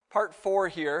Part 4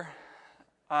 here,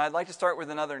 I'd like to start with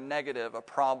another negative, a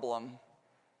problem.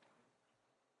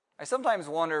 I sometimes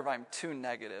wonder if I'm too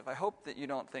negative. I hope that you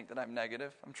don't think that I'm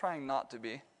negative. I'm trying not to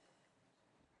be.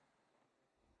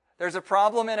 There's a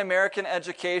problem in American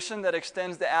education that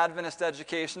extends to Adventist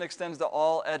education, extends to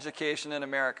all education in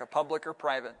America, public or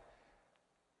private.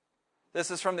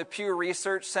 This is from the Pew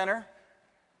Research Center.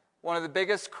 One of the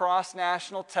biggest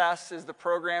cross-national tests is the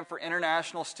Program for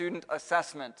International Student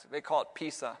Assessment. They call it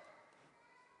PISA,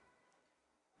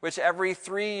 which every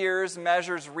 3 years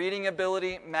measures reading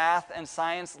ability, math, and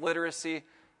science literacy,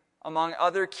 among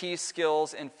other key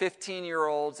skills, in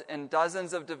 15-year-olds in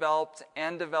dozens of developed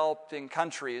and developing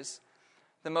countries.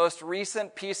 The most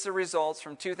recent PISA results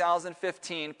from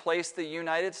 2015 placed the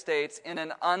United States in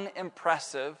an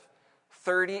unimpressive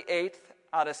 38th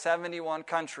out of 71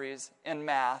 countries in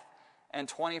math and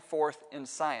 24th in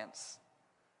science.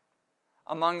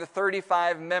 Among the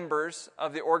 35 members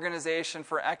of the Organization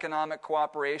for Economic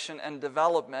Cooperation and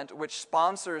Development, which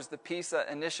sponsors the PISA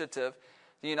initiative,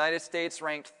 the United States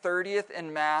ranked 30th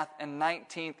in math and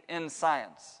 19th in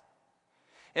science.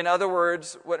 In other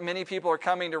words, what many people are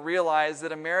coming to realize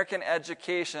that American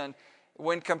education,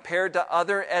 when compared to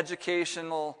other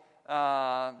educational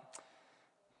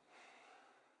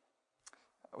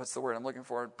what's the word I'm looking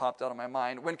for? It popped out of my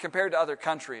mind. When compared to other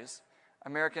countries,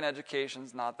 American education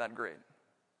is not that great.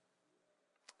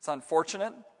 It's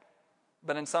unfortunate,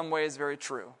 but in some ways very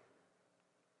true.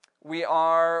 We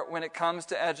are, when it comes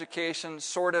to education,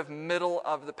 sort of middle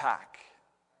of the pack.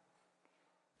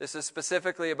 This is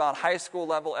specifically about high school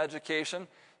level education.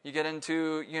 You get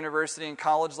into university and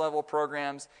college level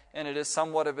programs, and it is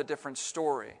somewhat of a different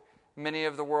story. Many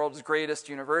of the world's greatest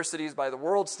universities by the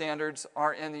world standards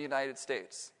are in the United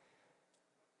States.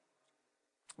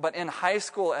 But in high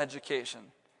school education,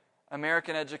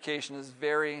 American education is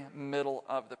very middle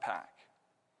of the pack.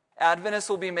 Adventists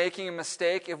will be making a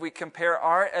mistake if we compare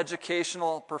our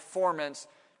educational performance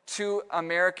to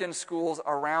American schools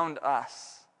around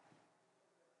us.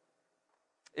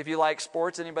 If you like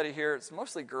sports, anybody here, it's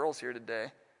mostly girls here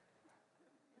today.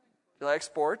 You like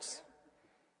sports?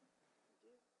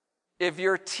 If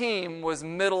your team was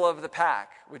middle of the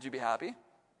pack, would you be happy?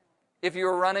 If you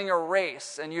were running a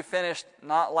race and you finished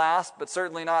not last, but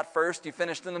certainly not first, you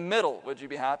finished in the middle, would you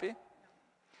be happy?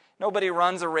 Nobody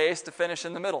runs a race to finish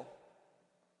in the middle.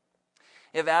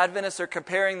 If Adventists are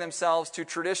comparing themselves to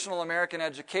traditional American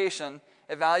education,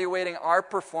 evaluating our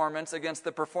performance against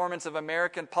the performance of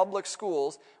American public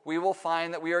schools, we will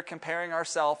find that we are comparing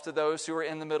ourselves to those who are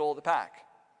in the middle of the pack.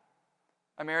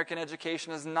 American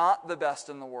education is not the best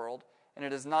in the world, and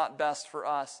it is not best for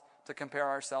us to compare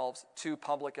ourselves to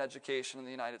public education in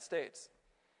the United States.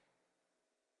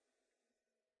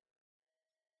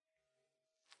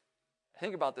 I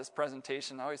think about this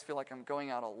presentation, I always feel like I'm going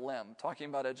out a limb. Talking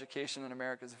about education in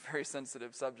America is a very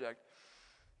sensitive subject.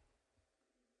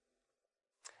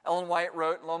 Ellen White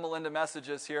wrote Loma Linda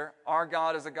Messages here, "Our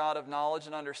God is a God of knowledge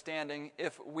and understanding.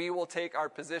 If we will take our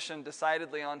position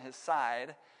decidedly on His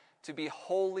side, to be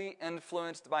wholly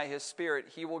influenced by His Spirit,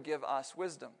 He will give us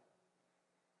wisdom.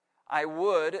 I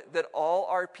would that all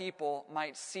our people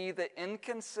might see the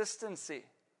inconsistency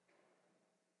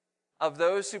of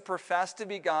those who profess to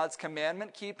be God's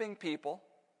commandment-keeping people,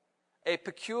 a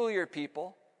peculiar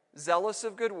people, zealous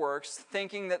of good works,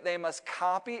 thinking that they must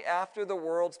copy after the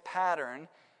world's pattern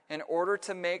in order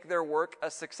to make their work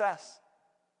a success."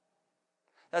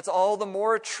 That's all the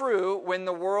more true when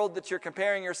the world that you're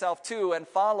comparing yourself to and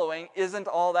following isn't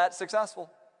all that successful.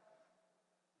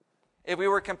 If we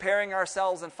were comparing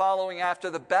ourselves and following after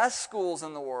the best schools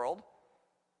in the world,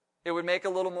 it would make a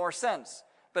little more sense.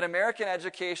 But American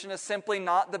education is simply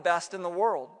not the best in the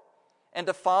world. And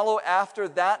to follow after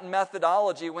that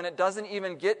methodology when it doesn't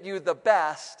even get you the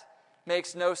best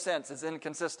makes no sense. It's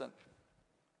inconsistent.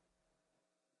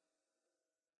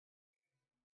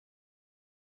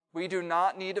 We do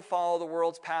not need to follow the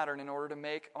world's pattern in order to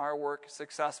make our work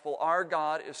successful. Our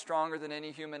God is stronger than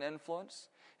any human influence.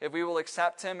 If we will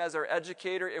accept Him as our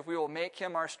educator, if we will make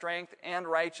Him our strength and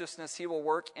righteousness, He will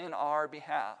work in our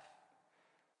behalf.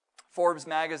 Forbes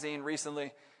magazine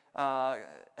recently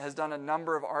has done a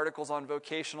number of articles on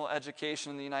vocational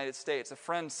education in the United States. A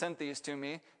friend sent these to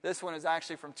me. This one is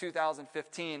actually from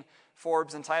 2015.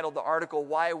 Forbes entitled the article,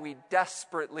 "Why We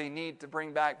Desperately Need to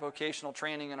Bring Back Vocational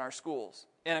Training in Our Schools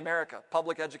in America,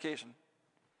 Public Education."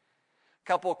 A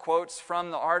couple quotes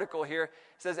from the article here.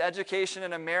 It says, "Education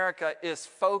in America is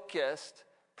focused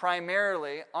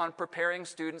primarily on preparing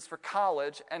students for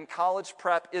college, and college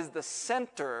prep is the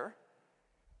center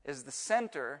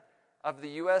of the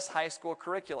U.S. high school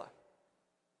curricula.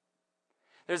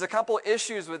 There's a couple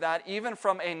issues with that, even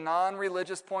from a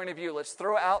non-religious point of view. Let's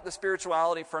throw out the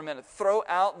spirituality for a minute. Throw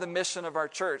out the mission of our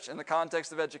church in the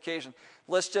context of education.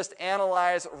 Let's just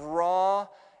analyze raw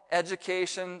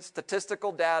education,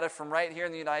 statistical data from right here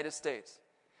in the United States.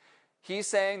 He's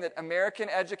saying that American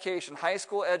education, high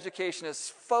school education, is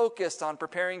focused on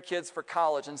preparing kids for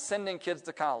college and sending kids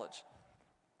to college.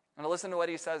 And listen to what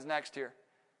he says next here.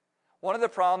 One of the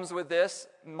problems with this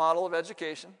model of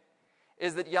education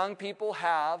is that young people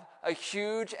have a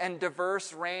huge and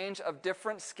diverse range of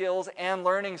different skills and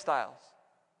learning styles.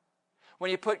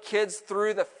 When you put kids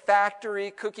through the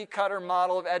factory cookie-cutter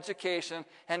model of education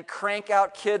and crank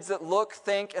out kids that look,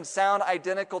 think, and sound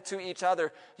identical to each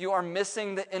other, you are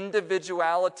missing the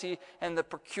individuality and the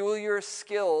peculiar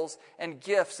skills and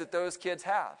gifts that those kids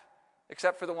have,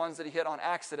 except for the ones that he hit on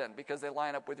accident because they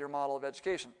line up with your model of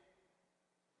education.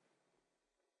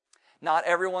 Not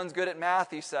everyone's good at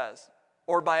math, he says,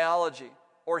 or biology,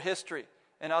 or history,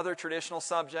 and other traditional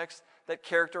subjects that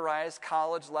characterize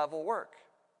college-level work.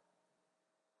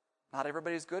 Not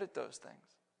everybody's good at those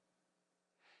things.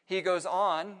 He goes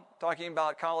on, talking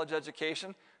about college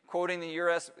education, quoting the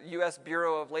U.S.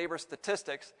 Bureau of Labor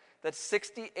Statistics, that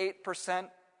 68%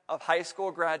 of high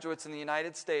school graduates in the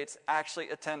United States actually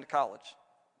attend college.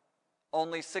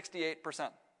 Only 68%.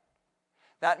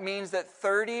 That means that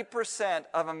 30%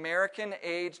 of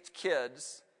American-aged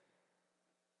kids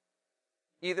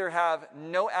either have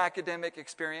no academic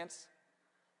experience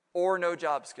or no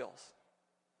job skills.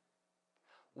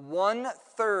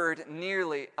 1/3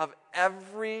 nearly of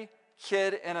every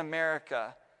kid in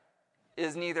America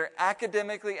is neither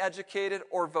academically educated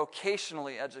or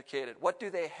vocationally educated. What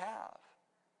do they have?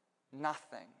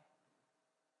 Nothing.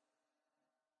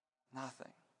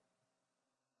 Nothing.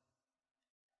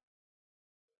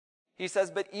 He says,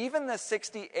 but even the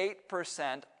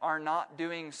 68% are not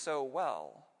doing so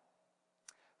well.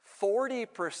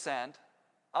 40%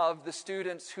 of the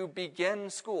students who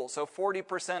begin school, so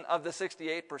 40% of the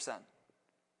 68%,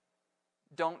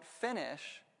 don't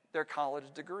finish their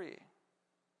college degree,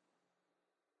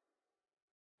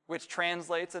 which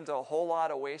translates into a whole lot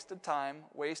of wasted time,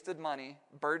 wasted money,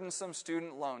 burdensome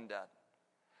student loan debt.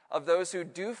 Of those who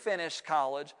do finish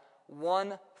college,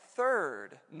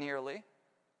 1/3 nearly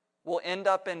will end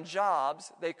up in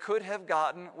jobs they could have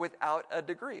gotten without a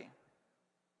degree.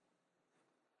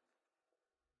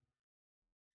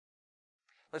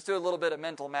 Let's do a little bit of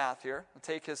mental math here. We'll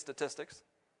take his statistics.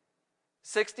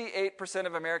 68%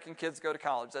 of American kids go to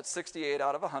college. That's 68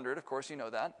 out of 100. Of course, you know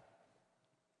that.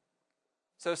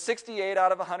 So 68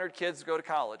 out of 100 kids go to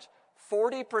college.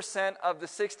 40% of the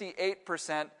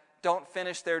 68% don't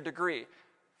finish their degree.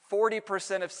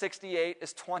 40% of 68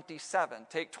 is 27.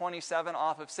 Take 27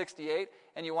 off of 68,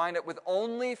 and you wind up with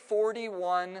only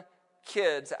 41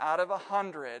 kids out of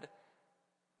 100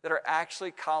 that are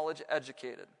actually college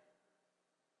educated.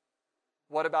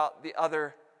 What about the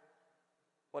other,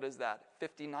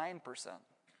 59%,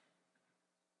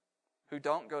 who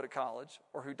don't go to college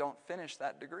or who don't finish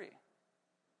that degree?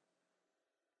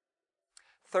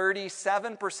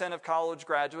 37% of college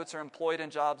graduates are employed in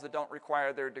jobs that don't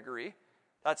require their degree.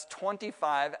 That's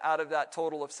 25 out of that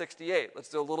total of 68. Let's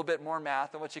do a little bit more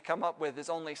math, and what you come up with is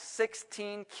only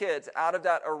 16 kids out of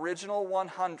that original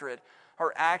 100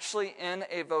 are actually in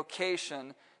a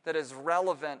vocation that is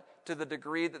relevant to the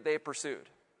degree that they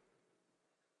pursued.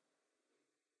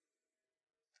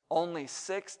 Only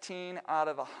 16 out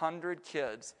of 100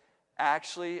 kids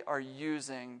actually are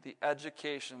using the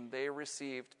education they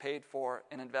received, paid for,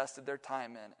 and invested their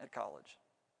time in at college.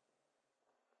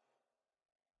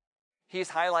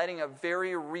 He's highlighting a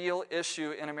very real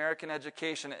issue in American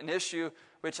education, an issue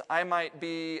which I might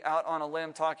be out on a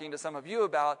limb talking to some of you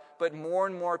about, but more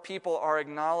and more people are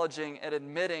acknowledging and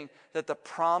admitting that the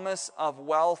promise of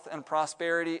wealth and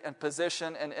prosperity and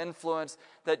position and influence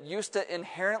that used to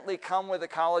inherently come with a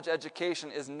college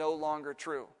education is no longer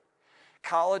true.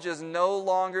 College is no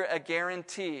longer a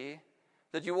guarantee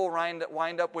that you will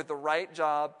wind up with the right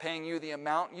job, paying you the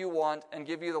amount you want, and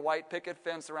give you the white picket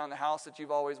fence around the house that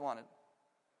you've always wanted.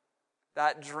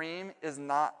 That dream is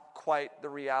not quite the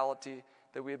reality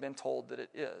that we've been told that it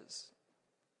is.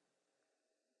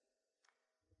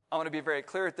 I want to be very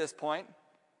clear at this point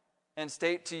and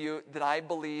state to you that I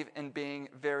believe in being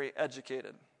very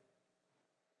educated.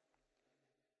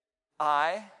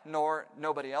 I, nor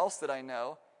nobody else that I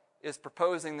know, is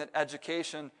proposing that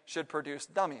education should produce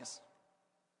dummies.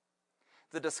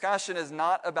 The discussion is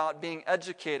not about being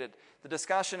educated. The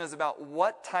discussion is about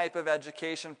what type of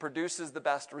education produces the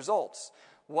best results.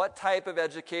 What type of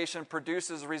education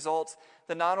produces results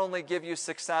that not only give you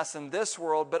success in this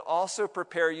world, but also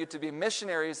prepare you to be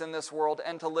missionaries in this world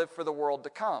and to live for the world to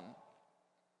come?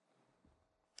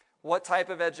 What type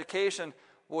of education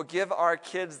will give our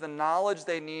kids the knowledge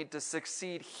they need to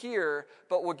succeed here,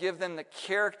 but will give them the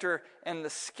character and the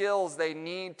skills they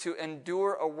need to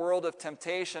endure a world of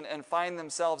temptation and find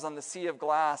themselves on the sea of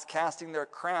glass, casting their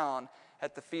crown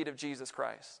at the feet of Jesus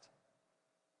Christ?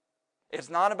 It's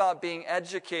not about being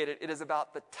educated. It is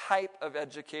about the type of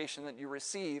education that you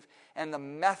receive and the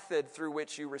method through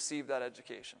which you receive that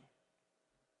education.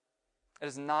 It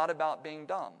is not about being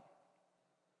dumb.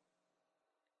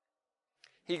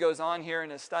 He goes on here in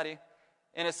his study,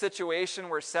 in a situation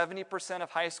where 70%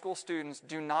 of high school students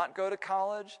do not go to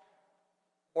college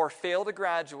or fail to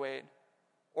graduate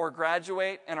or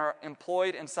graduate and are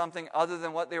employed in something other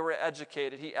than what they were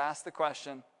educated, he asked the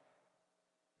question,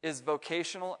 is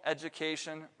vocational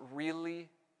education really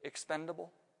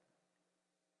expendable?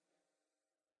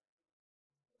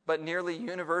 But nearly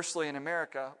universally in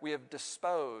America, we have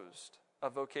disposed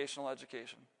of vocational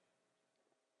education.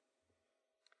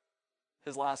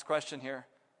 His last question here,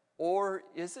 or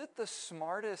is it the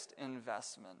smartest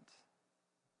investment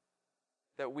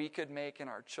that we could make in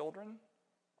our children,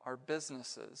 our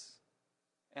businesses,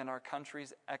 and our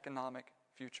country's economic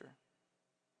future?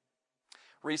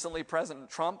 Recently, President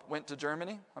Trump went to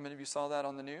Germany. How many of you saw that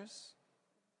on the news?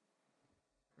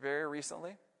 Very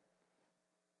recently.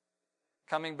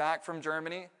 Coming back from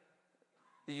Germany,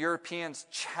 the Europeans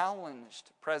challenged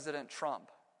President Trump,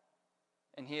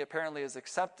 and he apparently has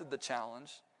accepted the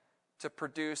challenge to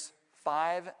produce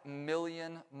 5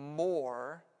 million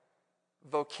more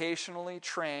vocationally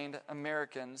trained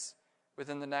Americans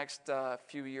within the next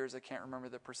few years. I can't remember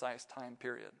the precise time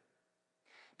period.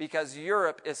 Because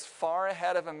Europe is far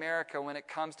ahead of America when it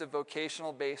comes to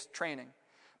vocational-based training,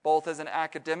 both as an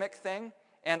academic thing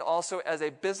and also as a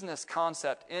business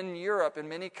concept. In Europe, in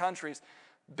many countries,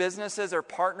 businesses are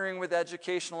partnering with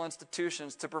educational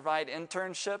institutions to provide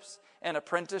internships and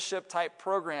apprenticeship-type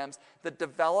programs that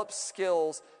develop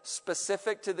skills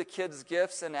specific to the kids'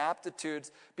 gifts and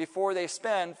aptitudes before they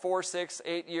spend 4, 6,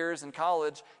 8 years in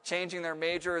college changing their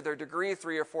major or their degree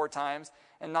 3 or 4 times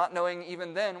and not knowing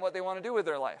even then what they want to do with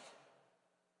their life.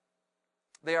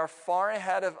 They are far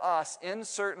ahead of us in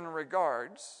certain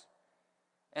regards.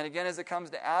 And again, as it comes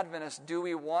to Adventists, do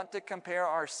we want to compare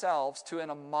ourselves to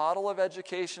a model of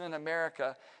education in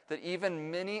America that even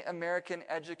many American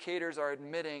educators are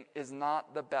admitting is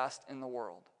not the best in the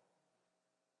world?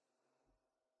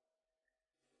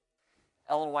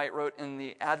 Ellen White wrote in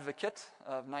The Advocate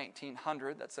of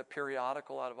 1900, that's a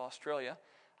periodical out of Australia,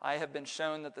 I have been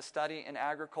shown that the study in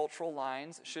agricultural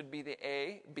lines should be the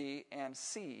A, B, and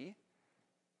C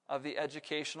of the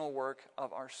educational work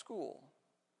of our school.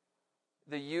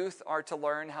 The youth are to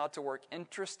learn how to work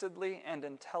interestedly and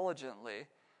intelligently,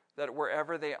 that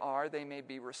wherever they are, they may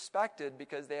be respected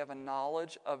because they have a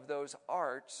knowledge of those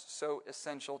arts so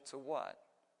essential to what?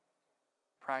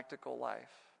 Practical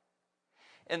life.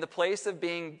 In the place of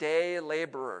being day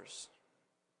laborers,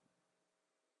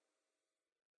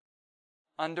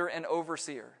 under an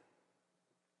overseer,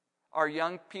 our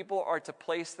young people are to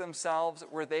place themselves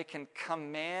where they can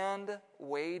command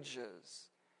wages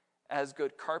as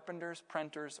good carpenters,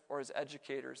 printers, or as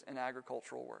educators in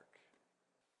agricultural work.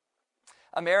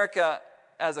 America,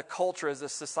 as a culture, as a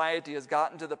society, has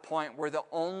gotten to the point where the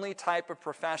only type of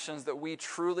professions that we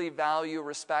truly value,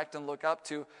 respect, and look up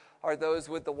to are those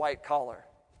with the white collar.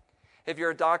 If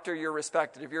you're a doctor, you're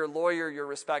respected. If you're a lawyer, you're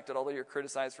respected, although you're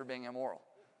criticized for being immoral.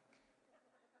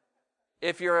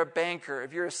 If you're a banker,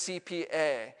 if you're a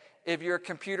CPA, if you're a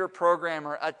computer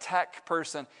programmer, a tech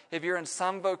person, if you're in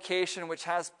some vocation which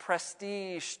has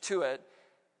prestige to it,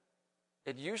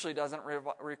 it usually doesn't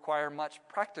require much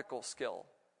practical skill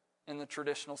in the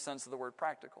traditional sense of the word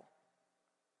practical.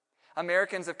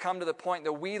 Americans have come to the point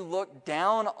that we look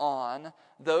down on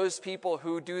those people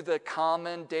who do the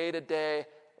common day-to-day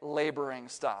laboring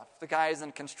stuff. The guy is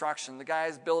in construction. The guy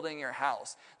is building your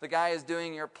house. The guy is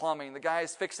doing your plumbing. The guy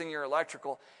is fixing your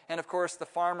electrical. And of course, the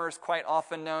farmer is quite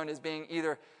often known as being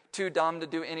either too dumb to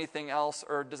do anything else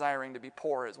or desiring to be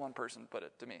poor, as one person put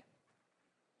it to me.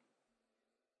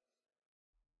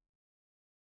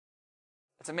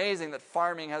 It's amazing that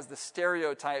farming has the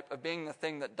stereotype of being the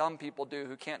thing that dumb people do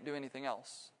who can't do anything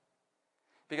else.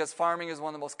 because farming is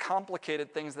one of the most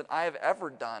complicated things that I have ever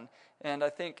done. And I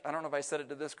don't know if I said it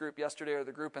to this group yesterday or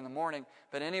the group in the morning,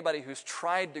 but anybody who's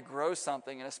tried to grow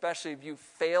something, and especially if you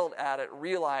failed at it,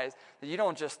 realize that you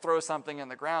don't just throw something in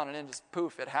the ground and then just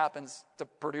poof, it happens to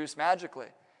produce magically.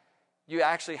 You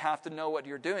actually have to know what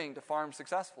you're doing to farm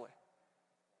successfully.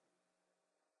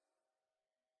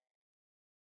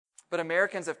 But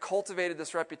Americans have cultivated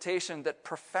this reputation that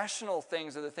professional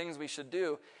things are the things we should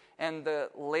do, and the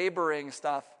laboring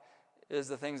stuff is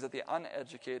the things that the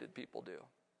uneducated people do.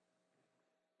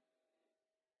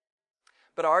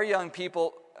 But our young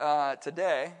people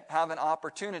today have an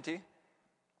opportunity,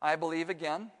 I believe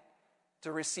again,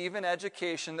 to receive an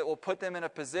education that will put them in a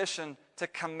position to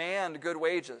command good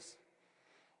wages.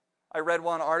 I read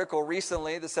one article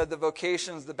recently that said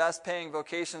the best paying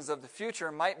vocations of the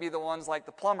future might be the ones like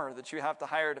the plumber that you have to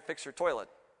hire to fix your toilet.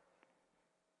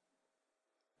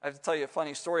 I have to tell you a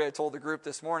funny story I told the group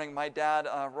this morning. My dad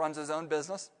runs his own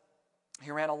business.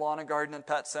 He ran a lawn and garden and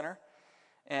pet center,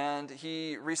 and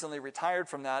he recently retired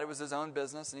from that. It was his own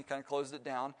business, and he kind of closed it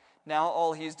down. Now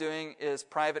all he's doing is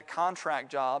private contract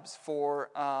jobs for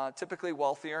typically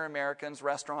wealthier Americans,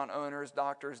 restaurant owners,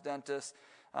 doctors, dentists,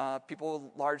 people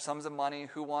with large sums of money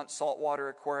who want saltwater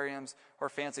aquariums or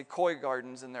fancy koi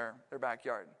gardens in their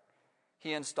backyard.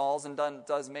 He installs and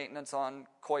does maintenance on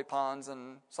koi ponds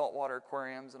and saltwater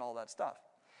aquariums and all that stuff.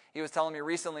 He was telling me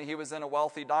recently he was in a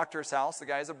wealthy doctor's house. The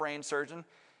guy's a brain surgeon.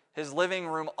 His living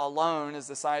room alone is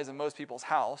the size of most people's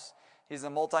house. He's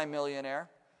a multimillionaire.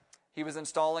 He was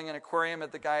installing an aquarium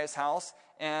at the guy's house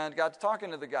and got to talking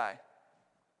to the guy.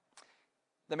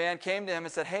 The man came to him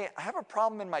and said, "Hey, I have a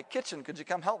problem in my kitchen. Could you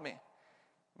come help me?"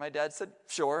 My dad said,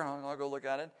 "Sure, I'll go look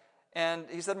at it." And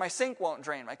he said, "My sink won't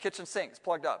drain. My kitchen sink's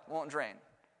plugged up, won't drain."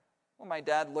 Well, my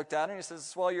dad looked at it and he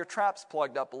says, "Well, your trap's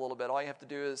plugged up a little bit. All you have to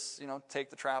do is, take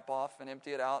the trap off and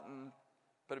empty it out and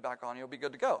put it back on. You'll be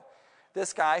good to go."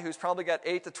 This guy, who's probably got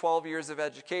 8 to 12 years of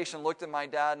education, looked at my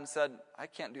dad and said, "I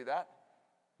can't do that."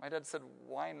 My dad said,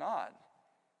 "Why not?"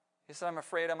 He said, "I'm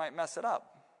afraid I might mess it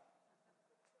up."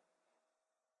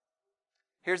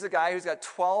 Here's a guy who's got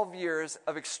 12 years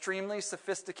of extremely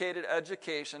sophisticated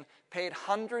education, paid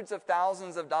hundreds of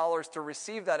thousands of dollars to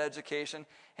receive that education,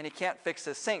 and he can't fix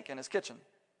his sink in his kitchen.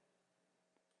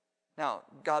 Now,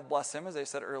 God bless him, as I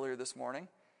said earlier this morning,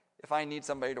 if I need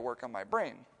somebody to work on my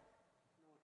brain.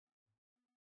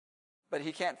 But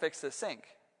he can't fix his sink.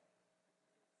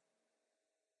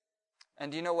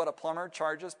 And do you know what a plumber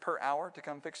charges per hour to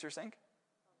come fix your sink?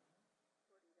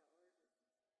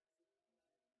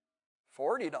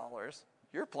 $40?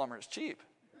 Your plumber's cheap.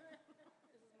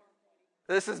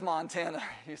 This is Montana,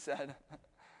 he said.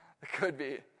 It could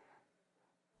be.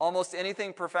 Almost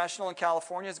anything professional in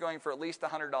California is going for at least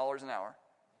 $100 an hour.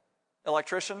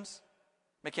 Electricians,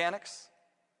 mechanics,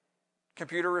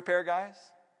 computer repair guys,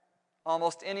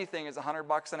 almost anything is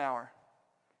 $100 an hour.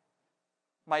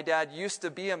 My dad used to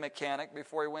be a mechanic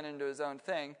before he went into his own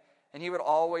thing, and he would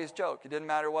always joke. It didn't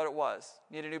matter what it was.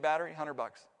 Need a new battery?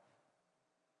 $100.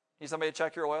 Need somebody to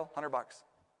check your oil? $100.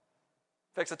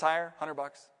 Fix a tire?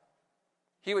 $100.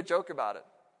 He would joke about it.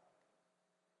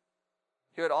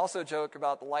 He would also joke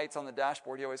about the lights on the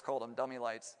dashboard. He always called them dummy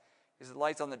lights. He said the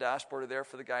lights on the dashboard are there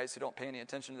for the guys who don't pay any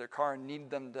attention to their car and need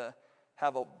them to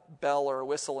have a bell or a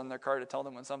whistle in their car to tell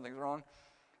them when something's wrong.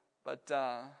 But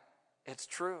it's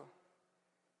true.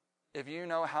 If you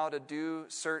know how to do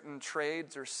certain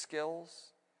trades or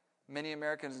skills many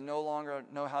Americans no longer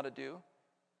know how to do,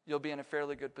 you'll be in a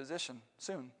fairly good position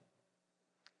soon.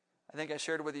 I think I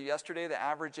shared with you yesterday the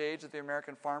average age of the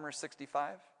American farmer is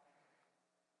 65.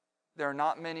 There are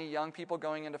not many young people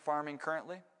going into farming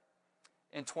currently.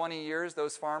 In 20 years,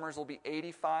 those farmers will be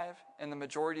 85, and the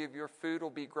majority of your food will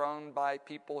be grown by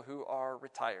people who are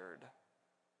retired.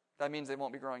 That means they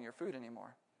won't be growing your food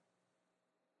anymore.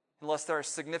 Unless there are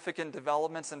significant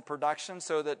developments in production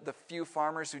so that the few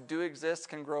farmers who do exist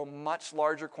can grow much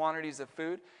larger quantities of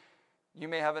food, you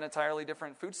may have an entirely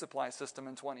different food supply system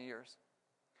in 20 years.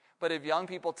 But if young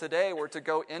people today were to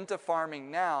go into farming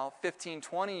now, 15,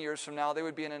 20 years from now, they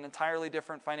would be in an entirely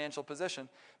different financial position.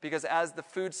 Because as the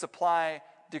food supply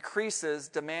decreases,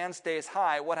 demand stays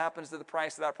high, what happens to the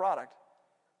price of that product?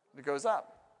 It goes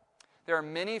up. There are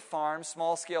many farms,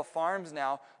 small-scale farms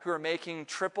now, who are making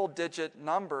triple-digit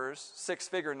numbers,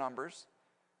 six-figure numbers,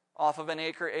 off of an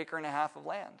acre, acre and a half of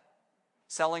land.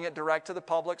 Selling it direct to the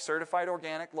public, certified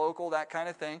organic, local, that kind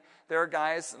of thing. There are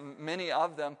guys, many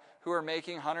of them, who are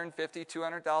making $150,000,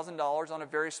 $200,000 on a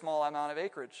very small amount of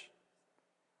acreage.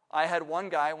 I had one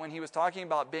guy, when he was talking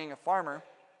about being a farmer,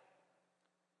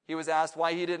 he was asked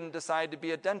why he didn't decide to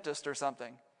be a dentist or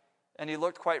something. And he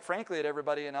looked quite frankly at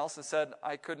everybody else and said,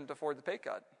 I couldn't afford the pay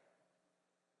cut.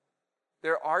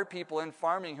 There are people in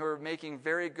farming who are making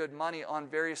very good money on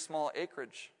very small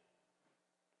acreage.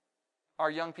 Our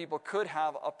young people could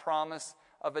have a promise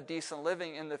of a decent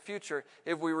living in the future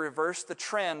if we reverse the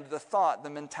trend, the thought, the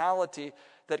mentality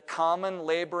that common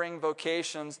laboring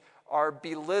vocations are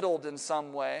belittled in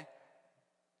some way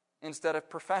instead of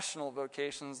professional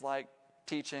vocations like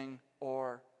teaching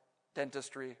or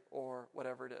dentistry or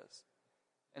whatever it is.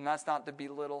 And that's not to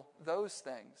belittle those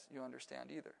things, you understand,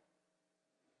 either.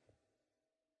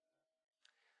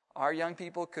 Our young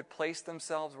people could place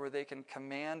themselves where they can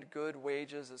command good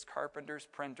wages as carpenters,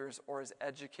 printers, or as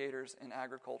educators in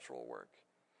agricultural work.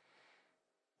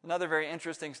 Another very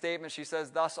interesting statement, she says,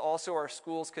 thus also our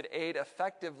schools could aid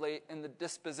effectively in the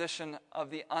disposition of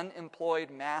the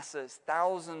unemployed masses,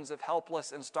 thousands of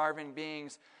helpless and starving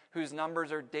beings whose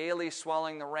numbers are daily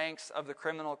swelling the ranks of the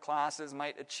criminal classes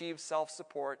might achieve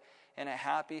self-support and a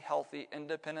happy, healthy,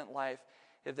 independent life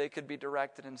if they could be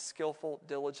directed in skillful,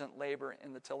 diligent labor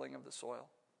in the tilling of the soil.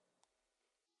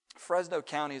 Fresno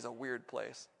County is a weird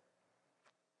place.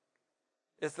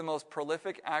 It's the most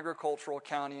prolific agricultural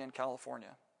county in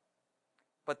California.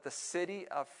 But the city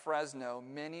of Fresno,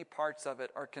 many parts of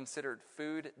it are considered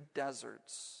food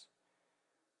deserts,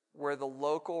 where the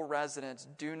local residents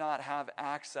do not have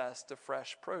access to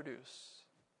fresh produce.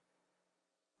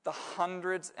 The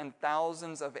hundreds and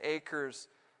thousands of acres,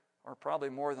 or probably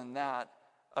more than that,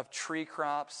 of tree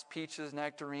crops, peaches,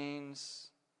 nectarines,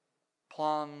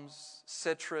 plums,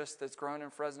 citrus that's grown in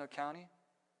Fresno County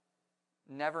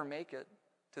never make it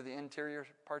to the interior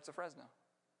parts of Fresno.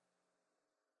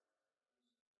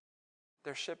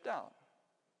 They're shipped out.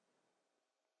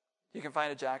 You can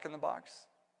find a Jack in the Box,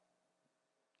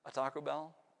 a Taco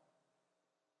Bell,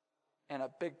 and a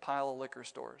big pile of liquor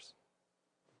stores.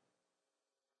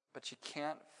 But you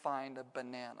can't find a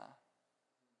banana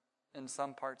in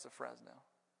some parts of Fresno.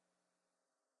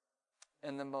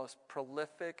 In the most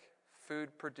prolific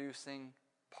food-producing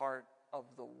part of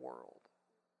the world.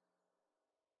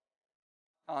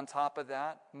 On top of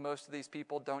that, most of these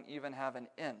people don't even have an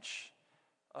inch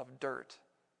of dirt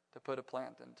to put a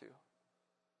plant into.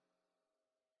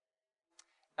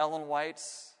 Ellen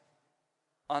White's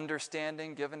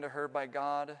understanding given to her by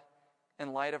God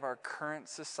in light of our current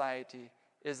society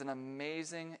is an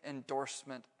amazing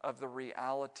endorsement of the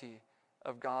reality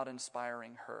of God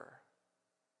inspiring her.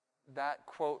 That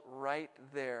quote right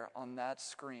there on that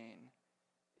screen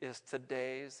is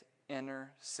today's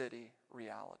inner city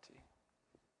reality.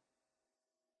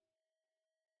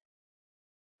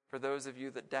 For those of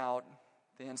you that doubt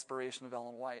the inspiration of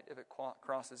Ellen White, if it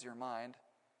crosses your mind,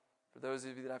 for those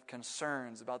of you that have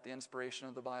concerns about the inspiration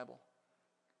of the Bible,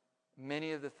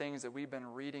 many of the things that we've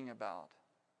been reading about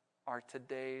are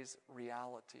today's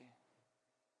reality.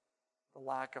 The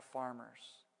lack of farmers,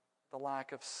 the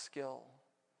lack of skill,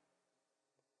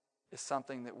 is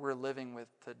something that we're living with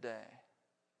today.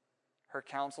 Her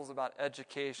counsels about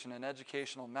education and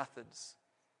educational methods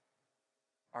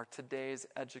are today's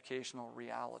educational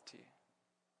reality.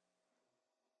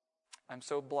 I'm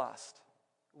so blessed.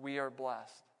 We are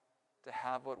blessed to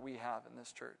have what we have in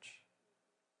this church.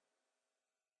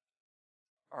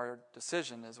 Our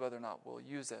decision is whether or not we'll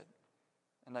use it,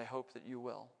 and I hope that you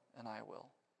will, and I will.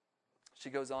 She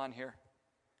goes on here.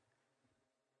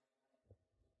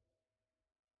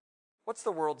 What's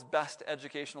the world's best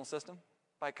educational system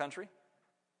by country?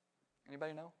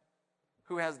 Anybody know?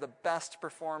 Who has the best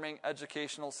performing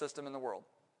educational system in the world?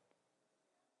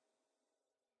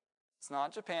 It's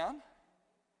not Japan.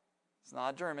 It's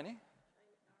not Germany.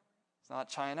 It's not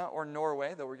China or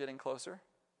Norway, though we're getting closer.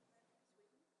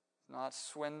 It's not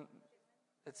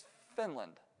it's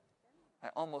Finland. I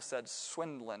almost said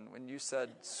Swindland when you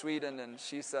said Sweden and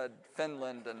she said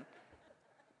Finland. And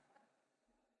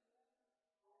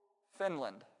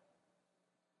Finland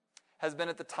has been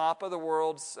at the top of the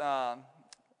world's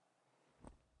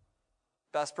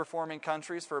best performing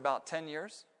countries for about 10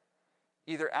 years,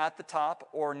 either at the top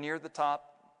or near the top,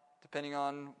 depending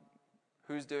on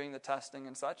who's doing the testing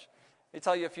and such. Let me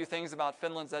tell you a few things about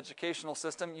Finland's educational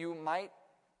system. You might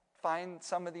find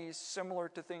some of these similar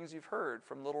to things you've heard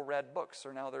from little red books,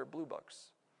 or now they're blue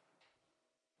books.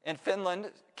 In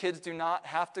Finland, kids do not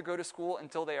have to go to school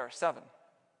until they are 7.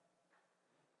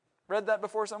 Read that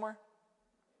before somewhere?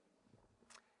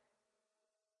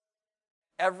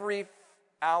 Every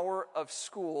hour of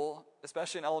school,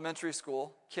 especially in elementary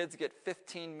school, kids get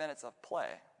 15 minutes of play.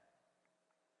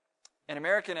 In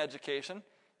American education,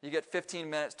 you get 15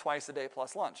 minutes twice a day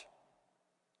plus lunch.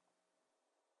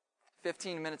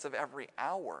 15 minutes of every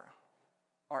hour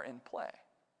are in play.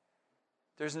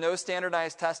 There's no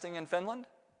standardized testing in Finland.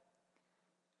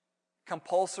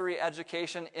 Compulsory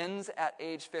education ends at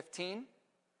age 15.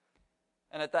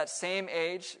 And at that same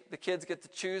age, the kids get to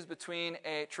choose between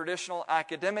a traditional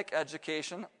academic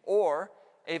education or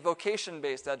a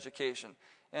vocation-based education.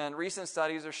 And recent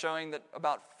studies are showing that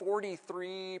about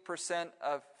 43%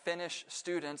 of Finnish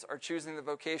students are choosing the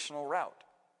vocational route.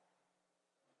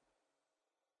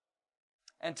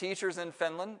 And teachers in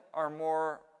Finland are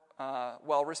more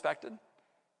well-respected,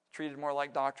 treated more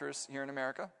like doctors here in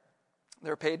America.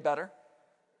 They're paid better.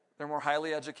 They're more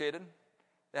highly educated.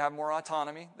 They have more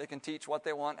autonomy. They can teach what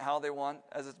they want, how they want,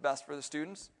 as it's best for the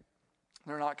students.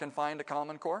 They're not confined to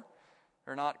Common Core.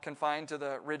 They're not confined to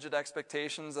the rigid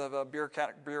expectations of a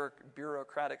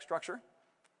bureaucratic structure.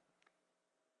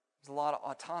 There's a lot of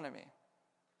autonomy.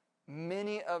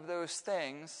 Many of those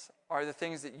things are the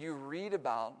things that you read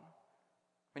about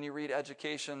when you read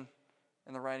education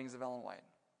in the writings of Ellen White.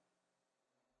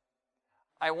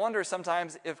 I wonder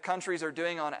sometimes if countries are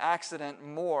doing on accident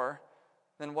more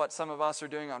than what some of us are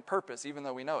doing on purpose, even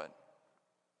though we know it.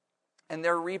 And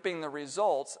they're reaping the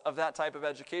results of that type of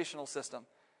educational system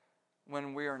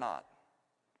when we are not.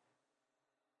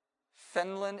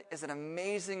 Finland is an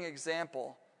amazing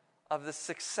example of the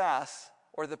success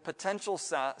or the potential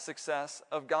success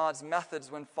of God's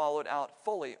methods when followed out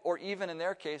fully, or even in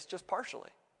their case, just partially.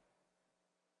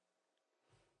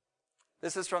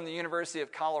 This is from the University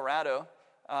of Colorado,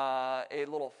 a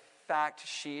little fact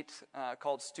sheet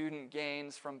called Student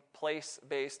Gains from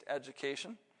Place-Based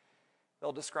Education.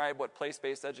 They'll describe what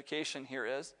place-based education here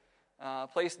is.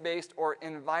 Place-based or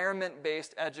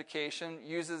environment-based education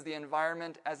uses the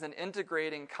environment as an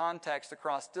integrating context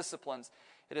across disciplines.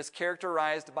 It is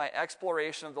characterized by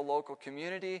exploration of the local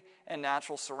community and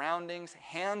natural surroundings,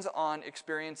 hands-on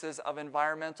experiences of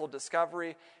environmental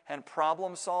discovery and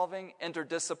problem-solving,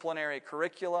 interdisciplinary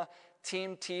curricula,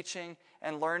 team teaching,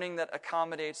 and learning that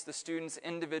accommodates the students'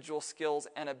 individual skills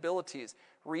and abilities.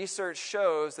 Research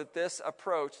shows that this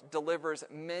approach delivers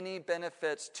many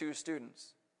benefits to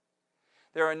students.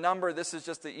 There are a number, this is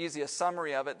just the easiest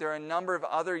summary of it, there are a number of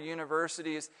other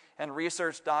universities and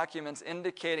research documents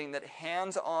indicating that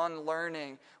hands-on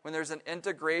learning, when there's an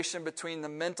integration between the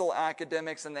mental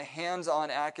academics and the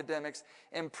hands-on academics,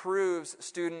 improves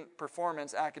student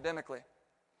performance academically.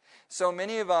 So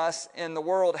many of us in the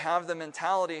world have the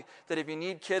mentality that if you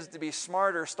need kids to be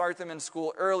smarter, start them in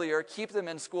school earlier, keep them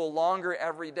in school longer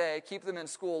every day, keep them in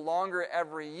school longer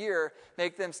every year,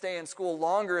 make them stay in school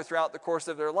longer throughout the course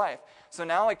of their life. So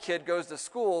now a kid goes to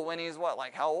school when he's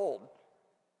how old?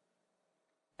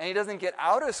 And he doesn't get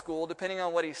out of school, depending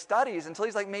on what he studies, until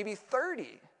he's maybe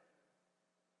 30.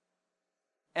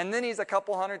 And then he's a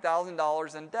couple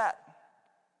 $100,000 in debt.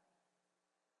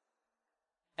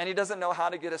 And he doesn't know how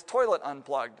to get his toilet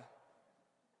unplugged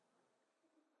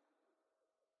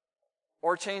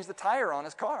or change the tire on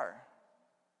his car.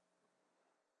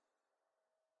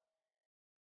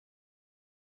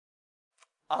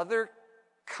 Other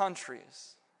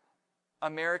countries,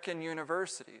 American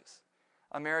universities,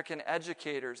 American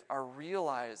educators are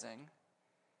realizing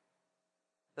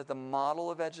that the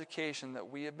model of education that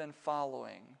we have been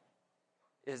following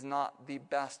is not the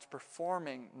best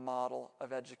performing model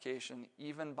of education,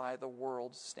 even by the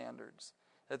world's standards.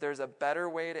 That there's a better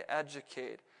way to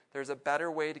educate. There's a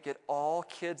better way to get all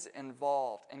kids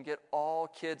involved and get all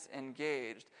kids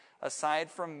engaged,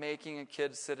 aside from making a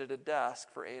kid sit at a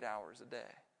desk for 8 hours a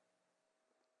day.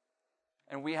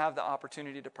 And we have the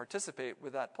opportunity to participate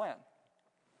with that plan.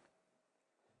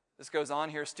 This goes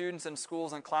on here. Students in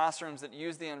schools and classrooms that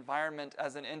use the environment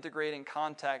as an integrating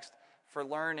context for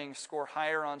learning score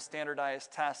higher on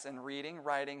standardized tests in reading,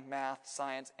 writing, math,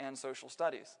 science, and social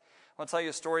studies. I'll tell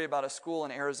you a story about a school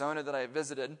in Arizona that I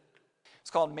visited. It's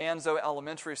called Manzo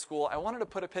Elementary School. I wanted to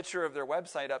put a picture of their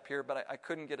website up here, but I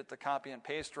couldn't get it to copy and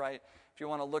paste right. If you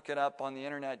want to look it up on the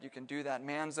internet, you can do that.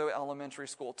 Manzo Elementary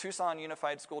School, Tucson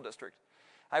Unified School District.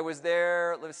 I was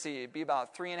there, it'd be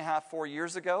about 3.5, 4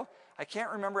 years ago. I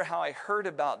can't remember how I heard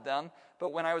about them,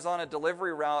 but when I was on a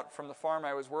delivery route from the farm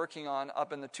I was working on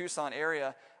up in the Tucson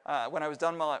area, when I was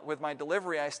done with my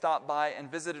delivery, I stopped by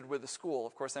and visited with the school.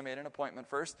 Of course, I made an appointment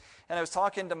first. And I was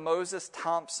talking to Moses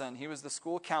Thompson. He was the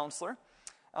school counselor.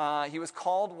 He was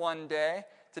called one day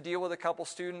to deal with a couple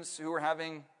students who were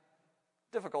having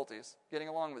difficulties getting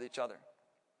along with each other.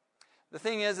 The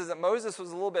thing is that Moses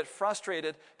was a little bit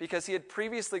frustrated because he had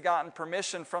previously gotten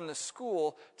permission from the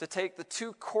school to take the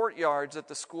 2 courtyards that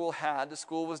the school had. The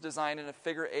school was designed in a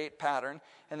figure-8 pattern,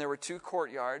 and there were 2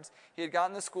 courtyards. He had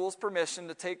gotten the school's permission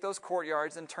to take those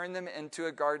courtyards and turn them into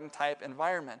a garden-type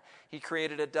environment. He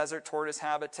created a desert tortoise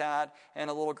habitat and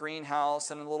a little greenhouse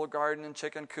and a little garden and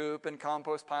chicken coop and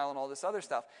compost pile and all this other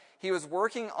stuff. He was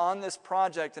working on this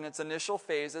project in its initial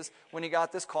phases when he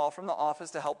got this call from the office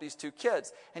to help these 2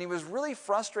 kids. And he was really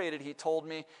frustrated, he told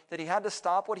me, that he had to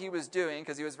stop what he was doing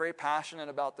because he was very passionate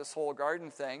about this whole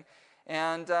garden thing.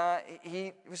 And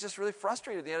he was just really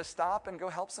frustrated. He had to stop and go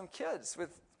help some kids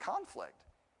with conflict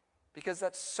because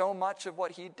that's so much of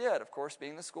what he did, of course,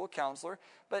 being the school counselor.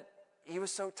 But he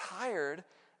was so tired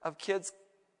of kids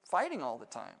fighting all the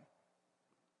time.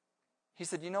 He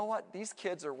said, you know what? These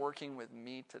kids are working with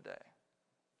me today.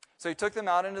 So he took them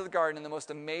out into the garden, and the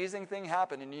most amazing thing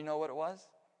happened. And you know what it was?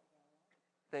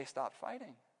 They stopped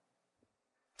fighting.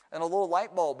 And a little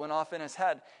light bulb went off in his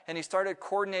head. And he started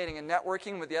coordinating and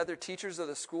networking with the other teachers of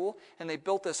the school. And they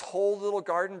built this whole little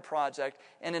garden project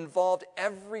and involved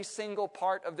every single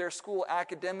part of their school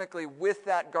academically with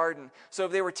that garden. So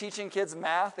if they were teaching kids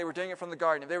math, they were doing it from the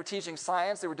garden. If they were teaching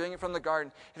science, they were doing it from the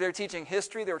garden. If they were teaching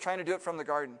history, they were trying to do it from the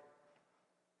garden.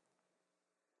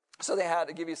 So they had,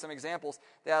 to give you some examples,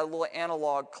 they had a little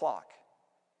analog clock.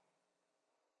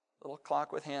 A little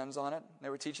clock with hands on it. They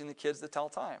were teaching the kids to tell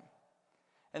time.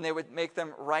 And they would make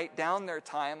them write down their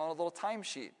time on a little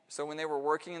timesheet. So when they were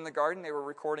working in the garden, they were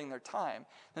recording their time.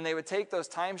 Then they would take those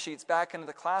timesheets back into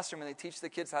the classroom and they teach the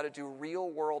kids how to do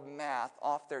real-world math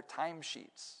off their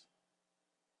timesheets.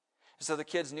 So the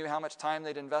kids knew how much time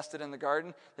they'd invested in the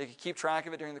garden. They could keep track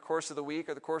of it during the course of the week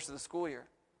or the course of the school year.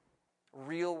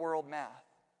 Real-world math.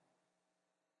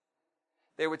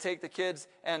 They would take the kids,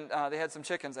 and they had some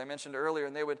chickens I mentioned earlier,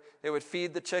 and they would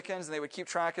feed the chickens, and they would keep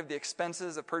track of the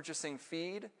expenses of purchasing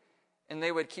feed, and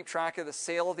they would keep track of the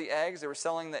sale of the eggs. They were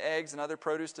selling the eggs and other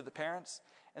produce to the parents,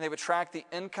 and they would track the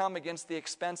income against the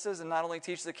expenses and not only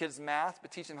teach the kids math,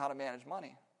 but teach them how to manage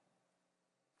money.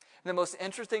 The most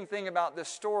interesting thing about this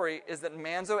story is that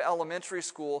Manzo Elementary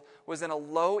School was in a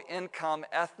low-income,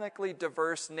 ethnically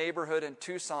diverse neighborhood in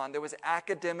Tucson that was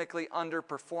academically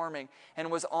underperforming and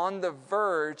was on the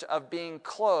verge of being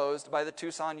closed by the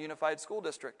Tucson Unified School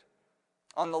District,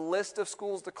 on the list of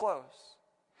schools to close.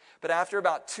 But after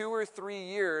about 2 or 3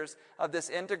 years of this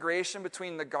integration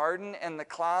between the garden and the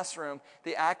classroom,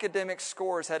 the academic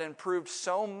scores had improved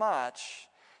so much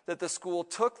that the school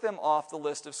took them off the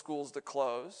list of schools to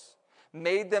close,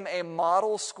 made them a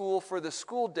model school for the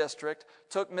school district,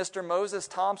 took Mr. Moses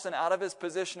Thompson out of his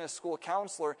position as school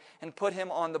counselor, and put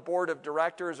him on the board of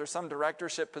directors or some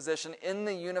directorship position in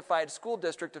the Unified School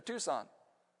District of Tucson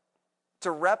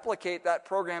to replicate that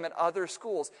program at other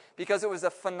schools, because it was a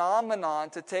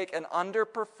phenomenon to take an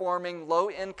underperforming,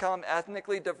 low-income,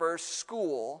 ethnically diverse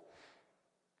school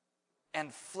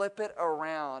and flip it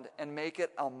around and make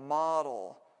it a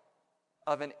model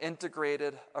of an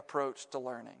integrated approach to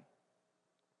learning.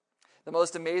 The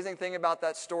most amazing thing about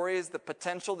that story is the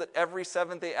potential that every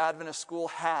Seventh-day Adventist school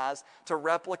has to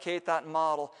replicate that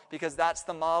model, because that's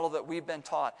the model that we've been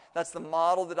taught. That's the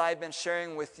model that I've been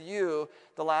sharing with you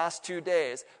the last 2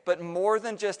 days. But more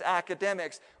than just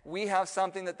academics, we have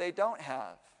something that they don't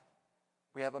have.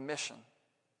 We have a mission.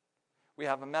 We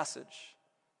have a message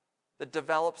that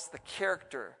develops the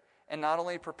character and not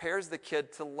only prepares the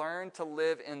kid to learn to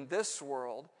live in this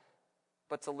world,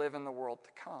 but to live in the world to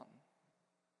come.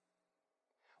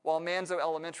 While Manzo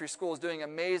Elementary School is doing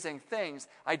amazing things,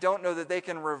 I don't know that they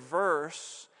can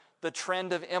reverse the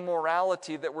trend of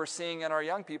immorality that we're seeing in our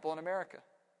young people in America.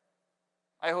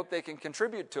 I hope they can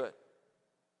contribute to it.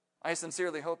 I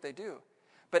sincerely hope they do.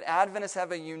 But Adventists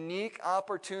have a unique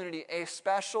opportunity, a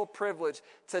special privilege,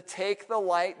 to take the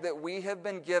light that we have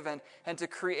been given and to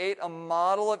create a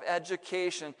model of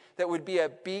education that would be a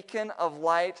beacon of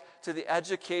light to the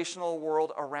educational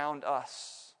world around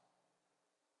us.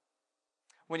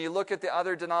 When you look at the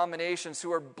other denominations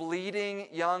who are bleeding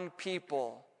young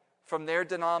people from their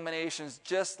denominations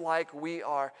just like we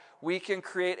are, we can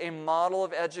create a model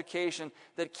of education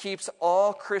that keeps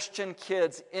all Christian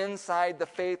kids inside the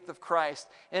faith of Christ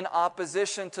in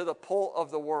opposition to the pull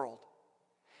of the world.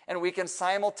 And we can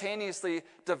simultaneously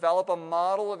develop a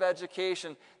model of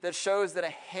education that shows that a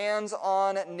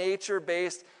hands-on,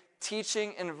 nature-based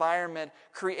teaching environment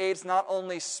creates not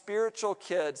only spiritual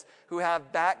kids who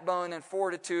have backbone and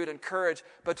fortitude and courage,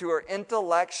 but who are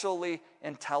intellectually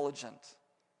intelligent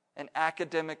and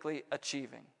academically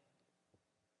achieving.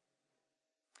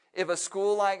 If a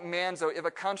school like Manzo, if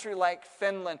a country like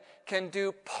Finland can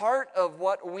do part of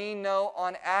what we know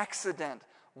on accident,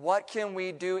 What can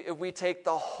we do if we take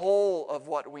the whole of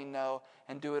what we know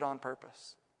and do it on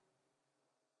purpose?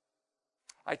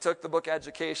 I took the book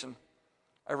Education.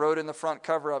 I wrote in the front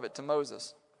cover of it to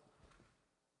Moses.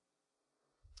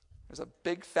 There's a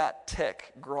big fat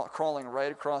tick crawling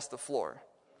right across the floor.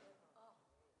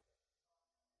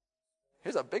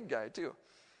 He's a big guy too.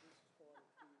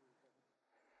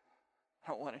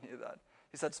 I don't want any of that.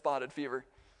 He said spotted fever.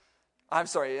 I'm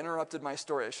sorry, I interrupted my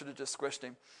story. I should have just squished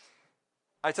him.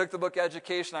 I took the book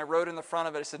Education. I wrote in the front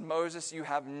of it, I said, Moses, you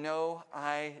have no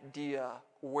idea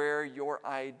where your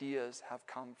ideas have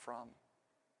come from.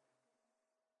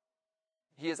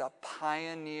 He is a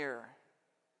pioneer.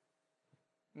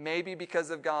 Maybe because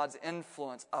of God's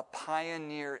influence, a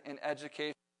pioneer in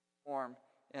education reform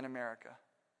in America.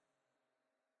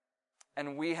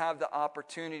 And we have the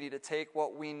opportunity to take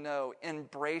what we know,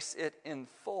 embrace it in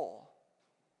full,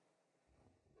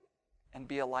 and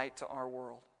be a light to our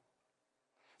world.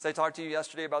 As I talked to you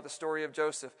yesterday about the story of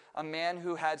Joseph, a man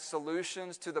who had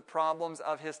solutions to the problems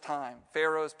of his time,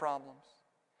 Pharaoh's problems.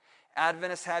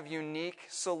 Adventists have unique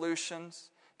solutions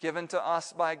given to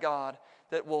us by God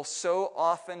that will so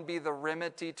often be the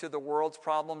remedy to the world's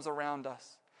problems around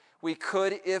us. We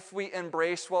could, if we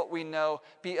embrace what we know,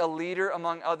 be a leader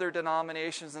among other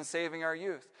denominations in saving our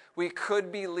youth. We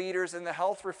could be leaders in the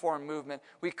health reform movement.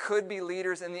 We could be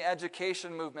leaders in the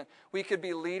education movement. We could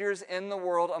be leaders in the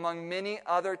world among many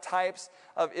other types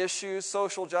of issues,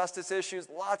 social justice issues,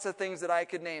 lots of things that I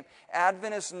could name.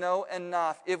 Adventists know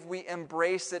enough if we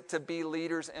embrace it to be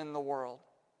leaders in the world.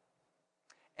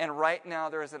 And right now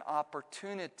there is an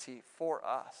opportunity for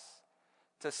us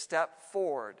to step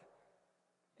forward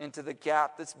into the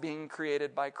gap that's being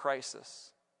created by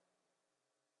crisis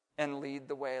and lead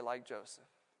the way like Joseph.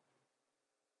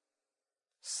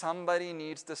 Somebody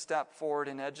needs to step forward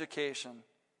in education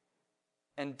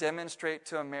and demonstrate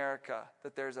to America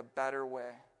that there's a better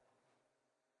way.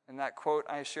 And that quote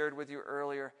I shared with you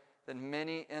earlier, that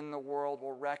many in the world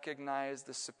will recognize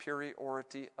the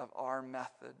superiority of our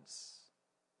methods,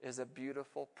 is a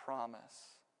beautiful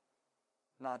promise,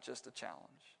 not just a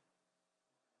challenge.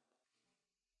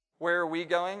 Where are we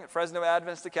going at Fresno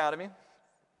Adventist Academy?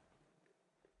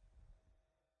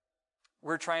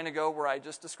 We're trying to go where I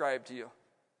just described to you.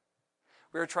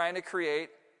 We're trying to create,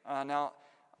 now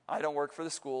I don't work for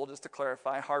the school, just to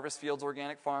clarify, Harvest Fields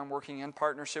Organic Farm, working in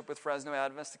partnership with Fresno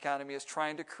Adventist Academy, is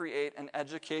trying to create an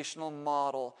educational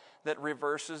model that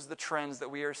reverses the trends that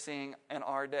we are seeing in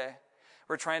our day.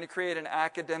 We're trying to create an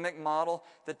academic model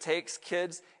that takes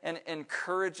kids and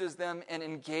encourages them and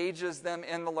engages them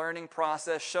in the learning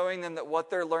process, showing them that what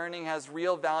they're learning has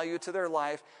real value to their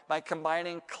life by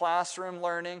combining classroom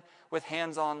learning with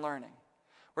hands-on learning.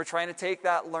 We're trying to take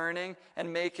that learning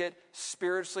and make it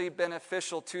spiritually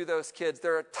beneficial to those kids.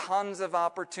 There are tons of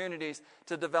opportunities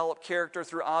to develop character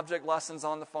through object lessons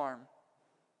on the farm.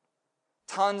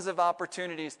 Tons of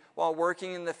opportunities while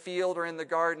working in the field or in the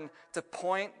garden to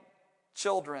point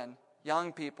children,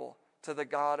 young people, to the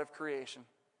God of creation.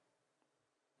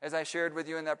 As I shared with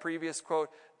you in that previous quote,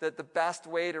 that the best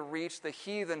way to reach the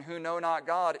heathen who know not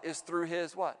God is through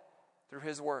His what? Through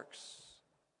His works.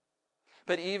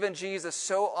 But even Jesus,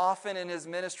 so often in His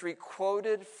ministry,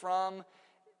 quoted from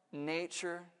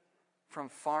nature, from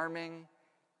farming,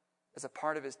 as a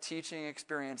part of His teaching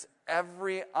experience.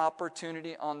 Every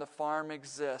opportunity on the farm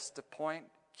exists to point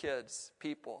kids,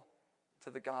 people, to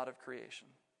the God of creation.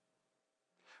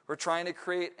 We're trying to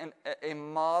create a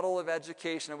model of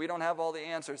education, and we don't have all the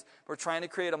answers. We're trying to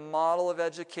create a model of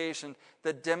education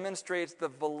that demonstrates the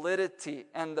validity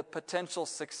and the potential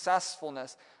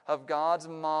successfulness of God's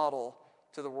model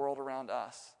to the world around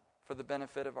us for the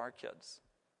benefit of our kids.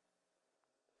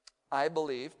 I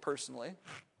believe, personally,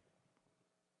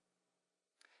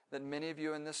 that many of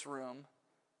you in this room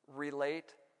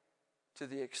relate to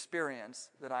the experience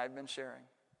that I've been sharing.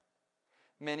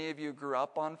 Many of you grew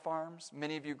up on farms.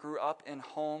 Many of you grew up in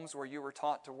homes where you were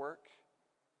taught to work.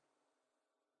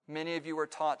 Many of you were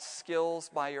taught skills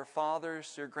by your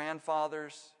fathers, your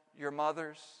grandfathers, your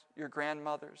mothers, your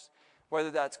grandmothers. Whether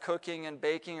that's cooking and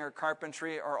baking or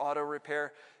carpentry or auto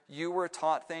repair, you were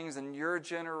taught things in your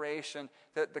generation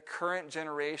that the current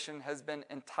generation has been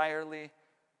entirely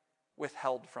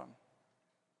withheld from.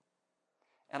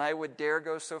 And I would dare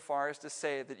go so far as to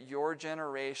say that your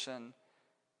generation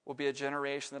will be a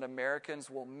generation that Americans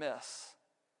will miss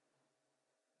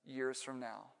years from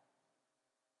now.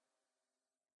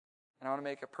 And I want to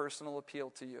make a personal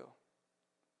appeal to you,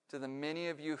 to the many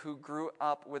of you who grew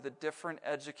up with a different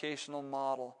educational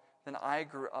model than I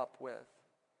grew up with,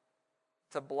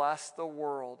 to bless the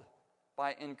world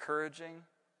by encouraging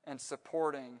and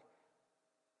supporting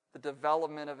the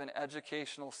development of an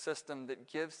educational system that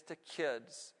gives to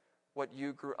kids what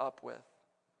you grew up with.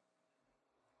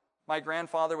 My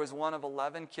grandfather was one of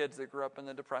 11 kids that grew up in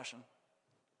the Depression.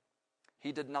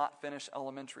 He did not finish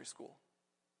elementary school.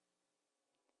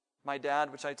 My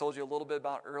dad, which I told you a little bit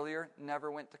about earlier,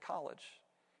 never went to college.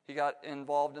 He got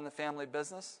involved in the family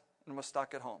business and was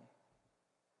stuck at home.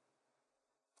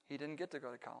 He didn't get to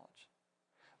go to college.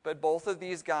 But both of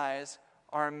these guys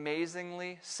are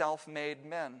amazingly self-made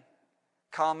men.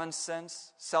 Common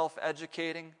sense,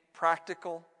 self-educating,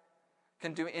 practical,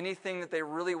 can do anything that they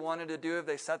really wanted to do if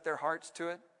they set their hearts to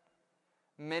it.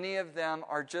 Many of them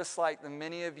are just like the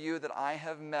many of you that I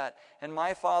have met. And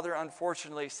my father,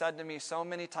 unfortunately, said to me so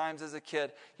many times as a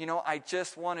kid, I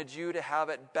just wanted you to have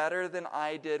it better than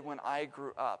I did when I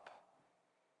grew up.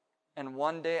 And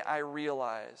one day I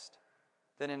realized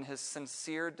that in his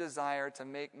sincere desire to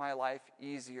make my life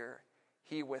easier,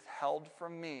 he withheld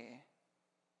from me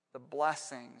the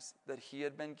blessings that he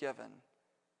had been given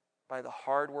by the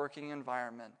hardworking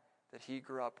environment that he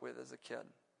grew up with as a kid.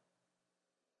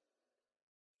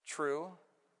 True,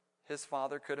 his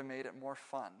father could have made it more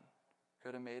fun,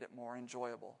 could have made it more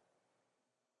enjoyable.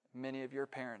 Many of your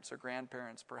parents or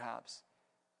grandparents, perhaps,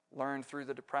 learned through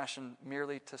the Depression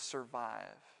merely to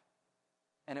survive,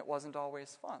 and it wasn't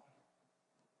always fun.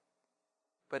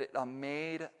 But it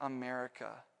made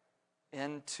America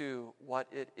into what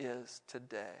it is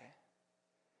today.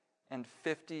 And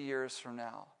 50 years from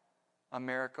now,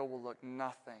 America will look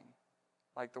nothing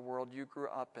like the world you grew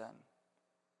up in,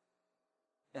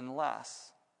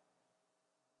 unless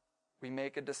we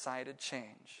make a decided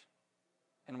change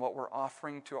in what we're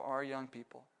offering to our young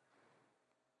people,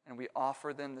 and we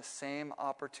offer them the same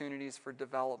opportunities for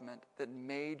development that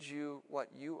made you what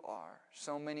you are,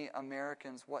 so many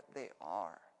Americans what they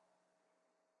are,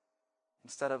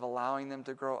 instead of allowing them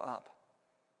to grow up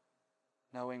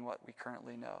knowing what we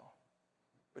currently know,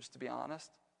 which, to be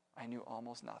honest, I knew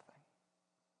almost nothing.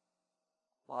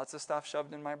 Lots of stuff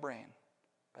shoved in my brain,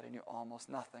 but I knew almost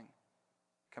nothing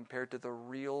compared to the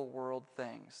real world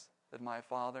things that my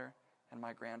father and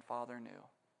my grandfather knew.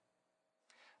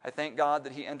 I thank God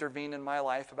that he intervened in my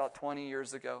life about 20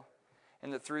 years ago,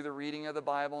 and that through the reading of the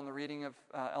Bible and the reading of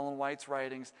Ellen White's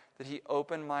writings, that he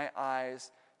opened my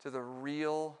eyes to the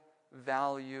real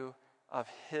value of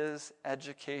his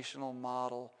educational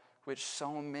model, which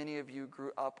so many of you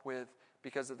grew up with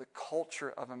because of the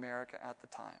culture of America at the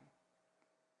time.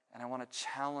 And I want to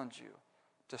challenge you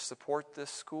to support this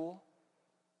school,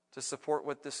 to support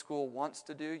what this school wants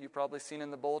to do. You've probably seen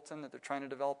in the bulletin that they're trying to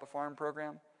develop a farm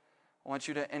program. I want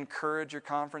you to encourage your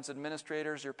conference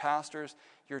administrators, your pastors,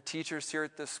 your teachers here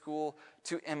at this school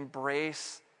to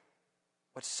embrace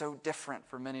what's so different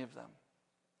for many of them.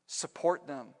 Support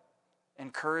them,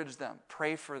 encourage them,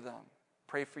 pray for them,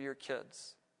 pray for your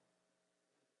kids.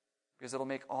 Because it'll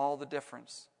make all the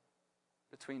difference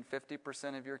between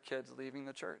 50% of your kids leaving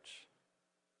the church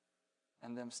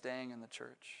and them staying in the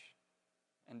church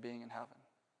and being in heaven.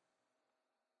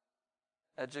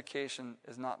 Education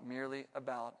is not merely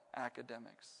about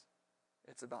academics.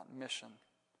 It's about mission.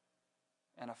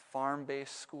 And a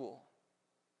farm-based school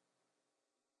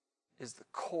is the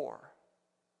core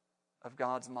of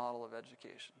God's model of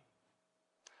education.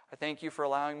 I thank you for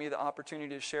allowing me the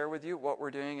opportunity to share with you what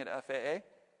we're doing at FAA,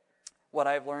 what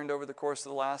I've learned over the course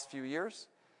of the last few years.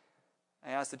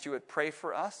 I ask that you would pray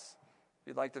for us. If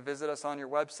you'd like to visit us on your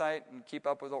website and keep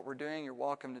up with what we're doing, you're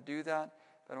welcome to do that.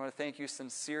 But I want to thank you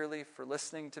sincerely for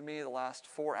listening to me the last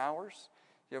 4 hours.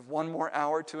 You have one more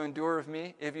hour to endure with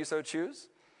me, if you so choose.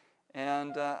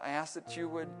 And I ask that you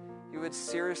would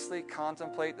seriously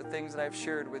contemplate the things that I've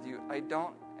shared with you. I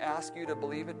don't ask you to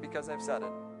believe it because I've said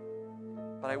it,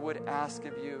 but I would ask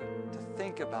of you to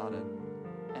think about it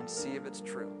and see if it's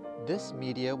true. This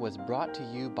media was brought to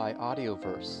you by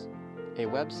Audioverse, a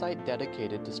website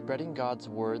dedicated to spreading God's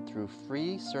Word through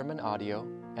free sermon audio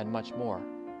and much more.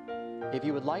 If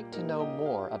you would like to know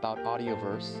more about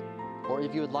Audioverse, or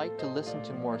if you would like to listen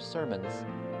to more sermons,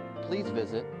 please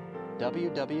visit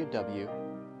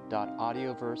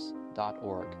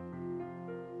www.audioverse.org.